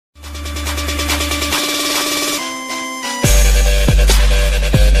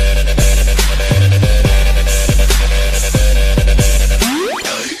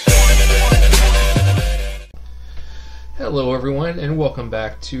welcome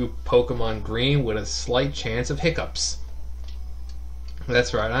back to Pokemon Green with a slight chance of hiccups.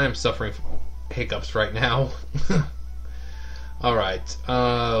 That's right, I am suffering from hiccups right now. Alright,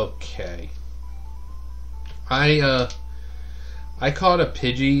 okay. I caught a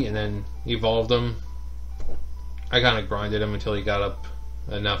Pidgey and then evolved him. I kind of grinded him until he got up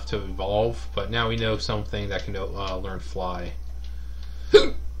enough to evolve, but now we know something that can learn Fly.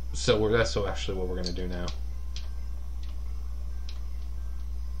 So that's actually what we're going to do now.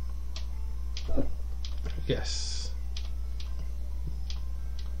 Yes.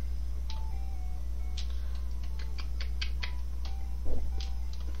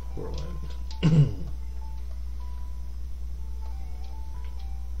 Whirlwind.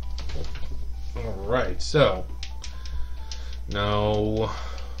 Alright, so no.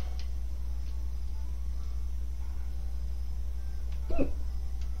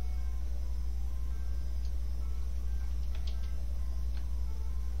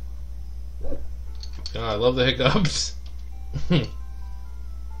 Oh, I love the hiccups. Nope,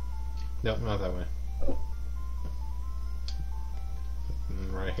 not that way.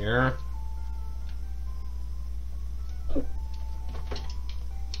 Right here.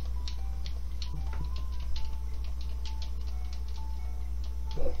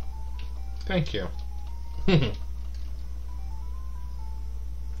 Thank you.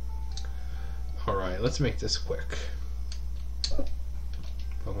 Alright, let's make this quick.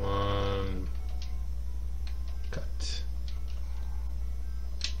 Pokemon cut.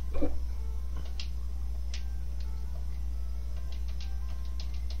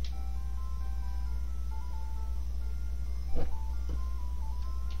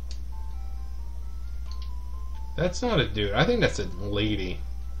 That's not a dude. I think that's a lady.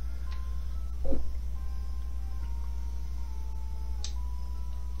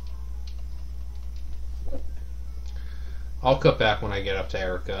 I'll cut back when I get up to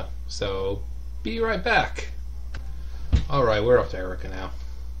Erica, so be right back. Alright, we're up to Erica now.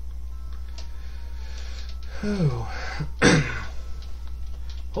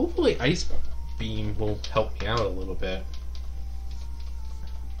 Hopefully Ice Beam will help me out a little bit.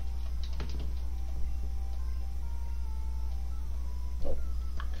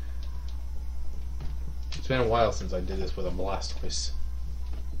 It's been a while since I did this with a Blastoise.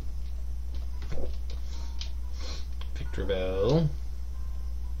 Victreebel.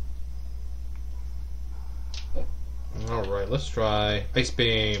 Alright, let's try Ice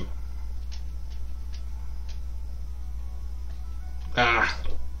Beam. Ah!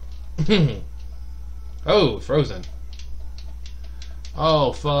 Oh, frozen.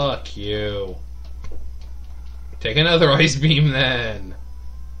 Oh, fuck you. Take another Ice Beam then.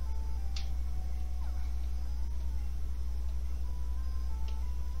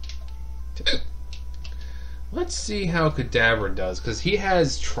 Let's see how Kadabra does, because he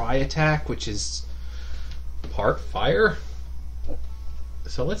has Tri-Attack, which is part fire.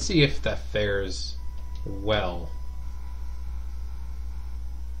 So let's see if that fares well.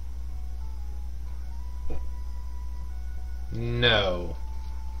 No.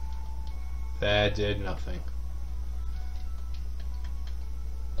 That did nothing.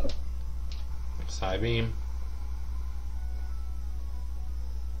 Psybeam.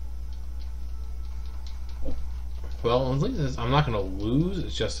 Well, at least I'm not going to lose,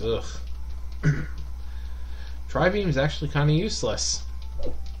 it's just, ugh. Tri-Beam is actually kind of useless.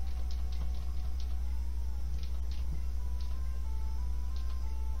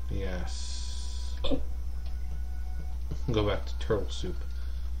 Yes. Go back to Turtle Soup.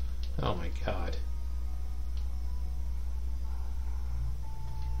 Oh my god.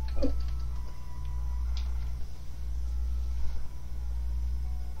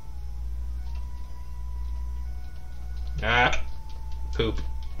 Ah, poop.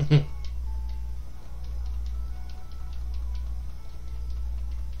 Of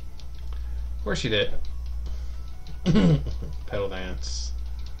course she did. Pedal Dance.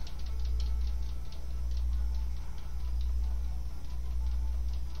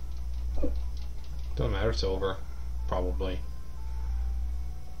 Don't matter, it's over. Probably.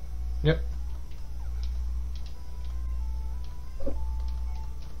 Yep.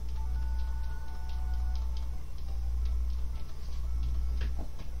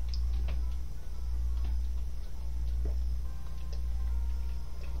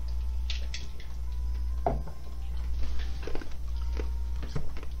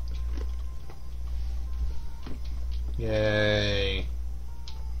 Yay.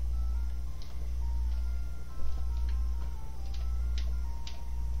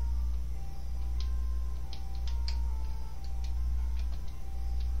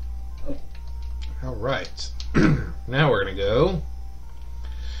 Alright. Now we're going to go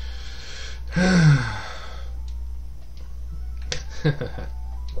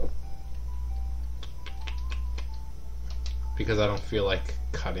Because I don't feel like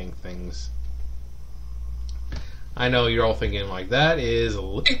cutting things. I know you're all thinking like, that is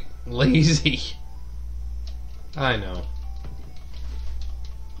lazy. I know.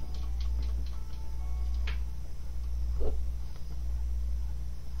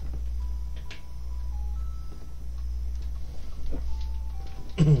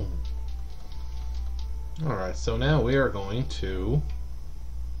 Alright, so now we are going to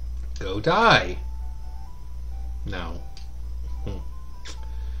go die. No.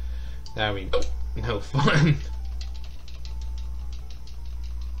 That'd be no fun.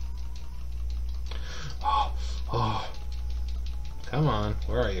 Oh. Come on.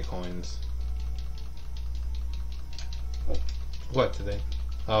 Where are your coins? What, did they?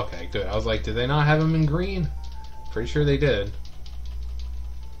 Okay, good. I was like, did they not have them in green? Pretty sure they did.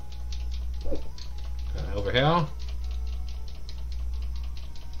 Over here.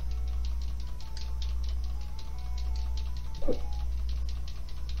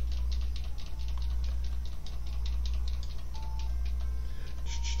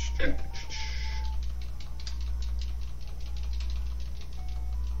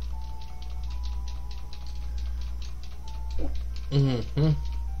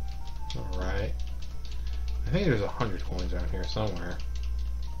 Alright. I think there's 100 coins out here somewhere.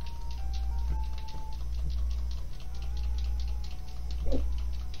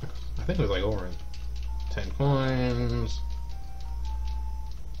 I think it was like over 10 coins.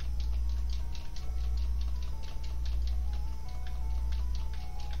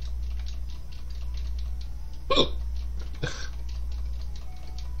 Nope.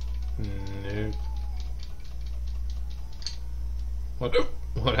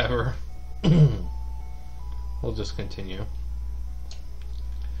 Whatever. We'll just continue.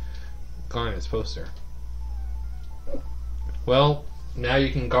 Garnet's poster. Well, now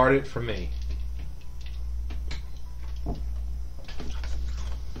you can guard it from me.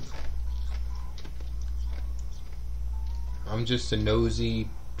 I'm just a nosy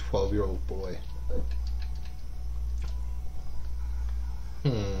 12-year-old boy.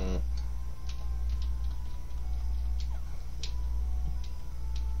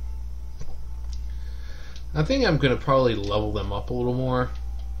 I think I'm gonna probably level them up a little more.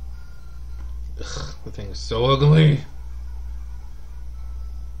 Ugh, the thing's so ugly.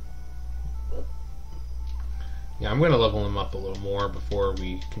 Yeah, I'm gonna level them up a little more before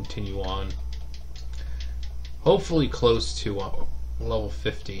we continue on. Hopefully close to level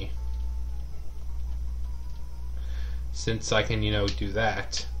 50. Since I can, do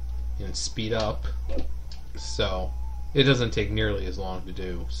that and speed up. So, it doesn't take nearly as long to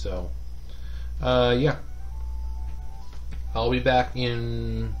do. So, yeah. I'll be back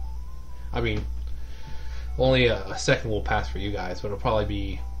in... only a second will pass for you guys, but it'll probably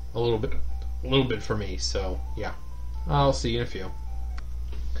be a little bit for me. So, yeah. I'll see you in a few.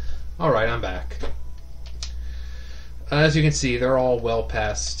 Alright, I'm back. As you can see, they're all well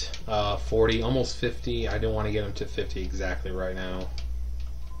past 40, almost 50. I don't want to get them to 50 exactly right now.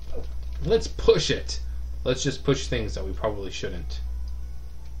 Let's push it. Let's just push things that we probably shouldn't.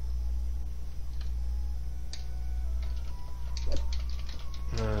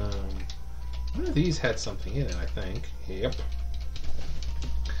 One of these had something in it, I think. Yep.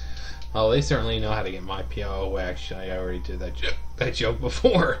 Oh, they certainly know how to get my PO. Actually, I already did that joke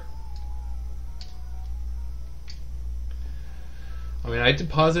before. I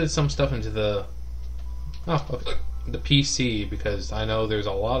deposited some stuff into the the PC because I know there's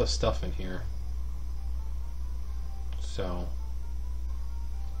a lot of stuff in here. So.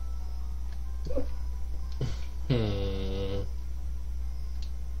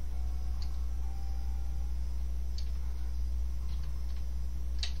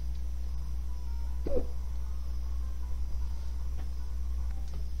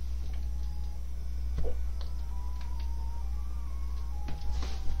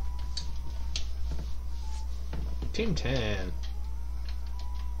 Team 10.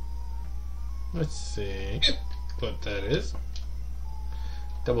 Let's see what that is.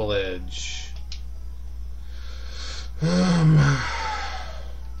 Double edge. No.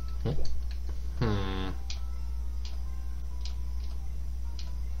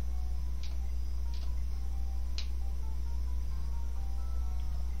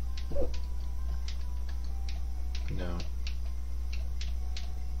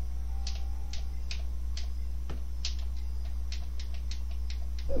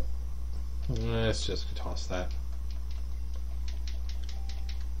 Let's just toss that.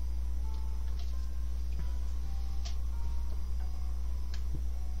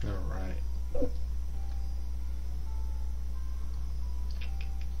 Alright.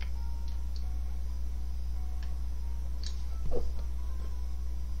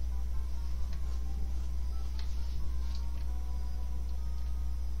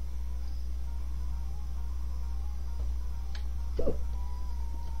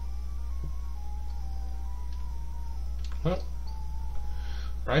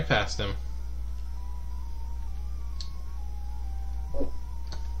 Right past him.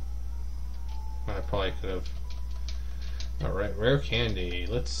 I probably could have. Alright, rare candy.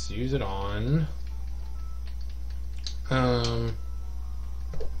 Let's use it on.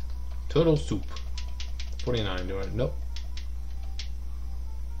 Total soup. 49 doing it. Nope.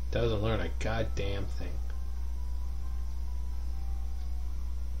 Doesn't learn a goddamn thing.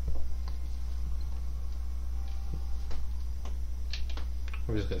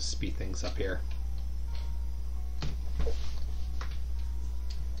 We're just gonna speed things up here.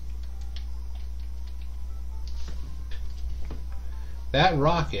 That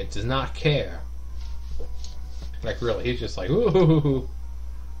rocket does not care. Like really, he's just like, ooh,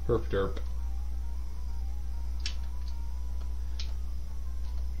 herp derp.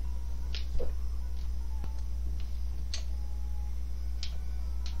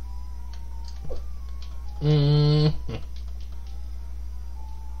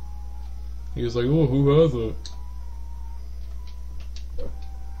 He was like, oh, who has it?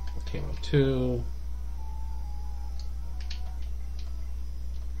 Came up 2.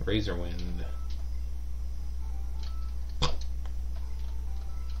 Razor Wind.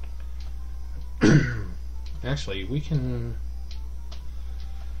 Actually, we can.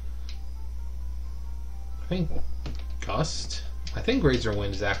 I think Gust. I think Razor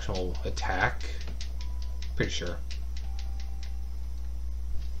Wind's actual attack. Pretty sure.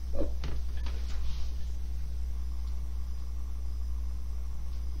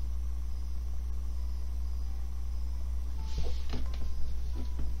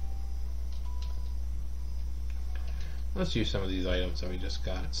 Let's use some of these items that we just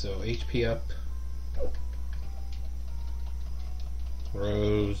got. So HP up.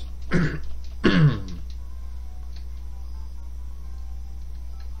 Rose.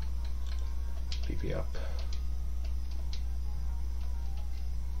 PP up.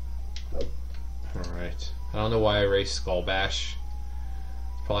 Alright. I don't know why I erased Skull Bash.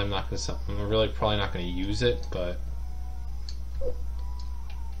 Probably not gonna, I'm really probably not going to use it, but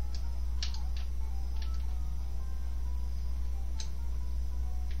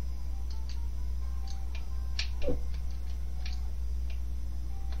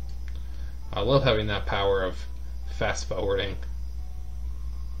I love having that power of fast forwarding.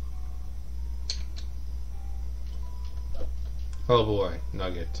 Oh boy,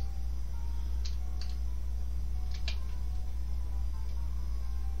 Nugget.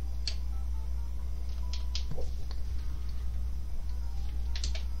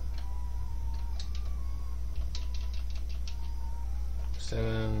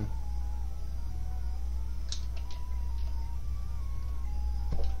 Seven.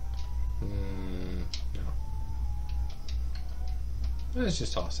 No. Let's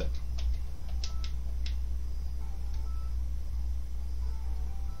just toss it.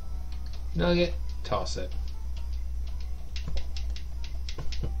 Nugget, toss it.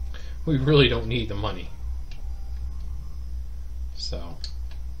 We really don't need the money. So.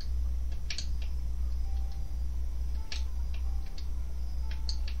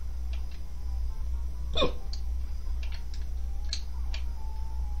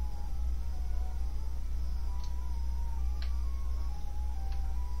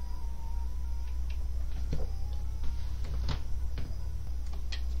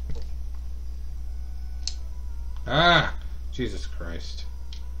 Ah! Jesus Christ.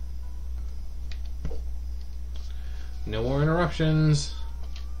 No more interruptions.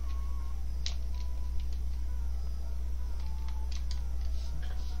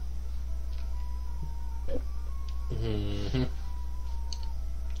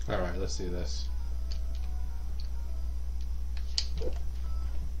 Alright, let's do this.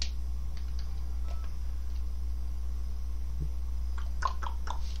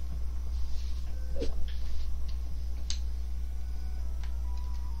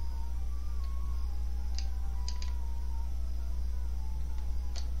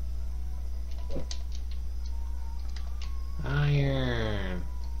 Iron.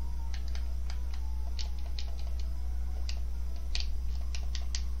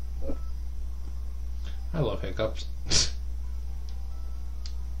 I love hiccups.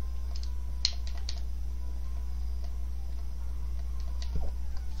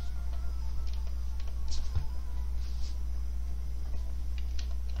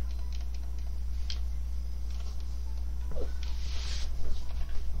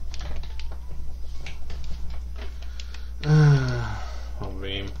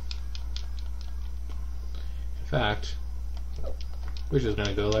 Beam. In fact, we're just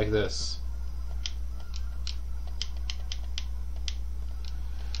gonna go like this.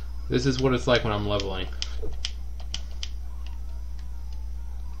 This is what it's like when I'm leveling.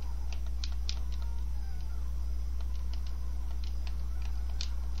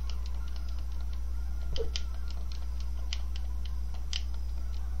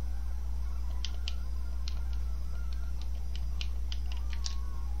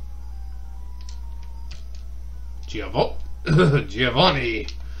 Giovanni.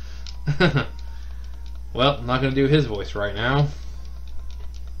 Well, I'm not going to do his voice right now.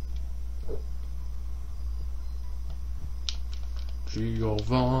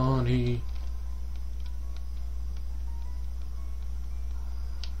 Giovanni.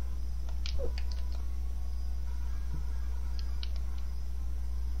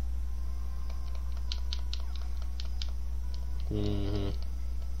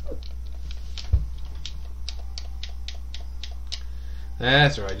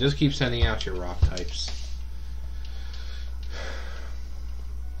 That's right. Just keep sending out your rock types.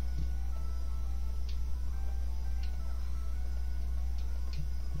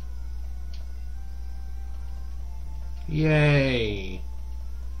 Yay!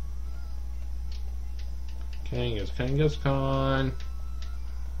 Kangaskhan.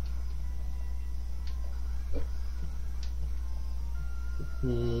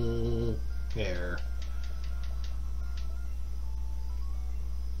 There.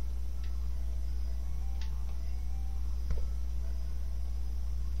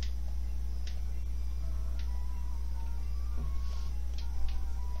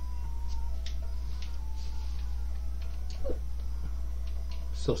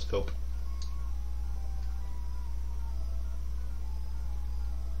 Oscilloscope.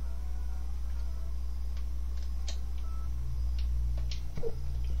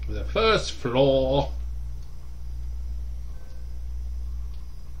 The first floor.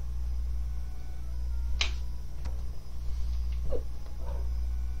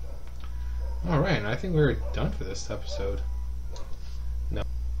 Alright, I think we're done for this episode. No.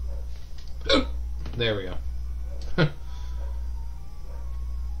 There we go.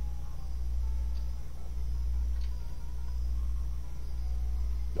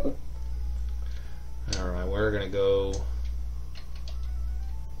 Alright, we're gonna go.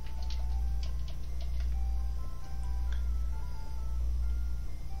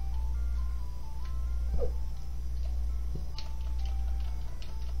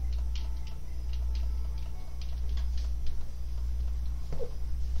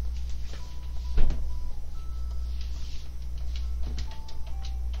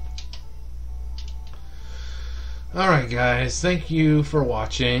 Alright guys, thank you for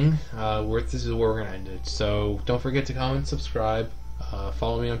watching. This is where we're going to end it. So don't forget to comment, subscribe,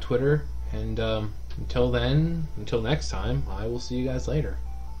 follow me on Twitter, and until next time, I will see you guys later.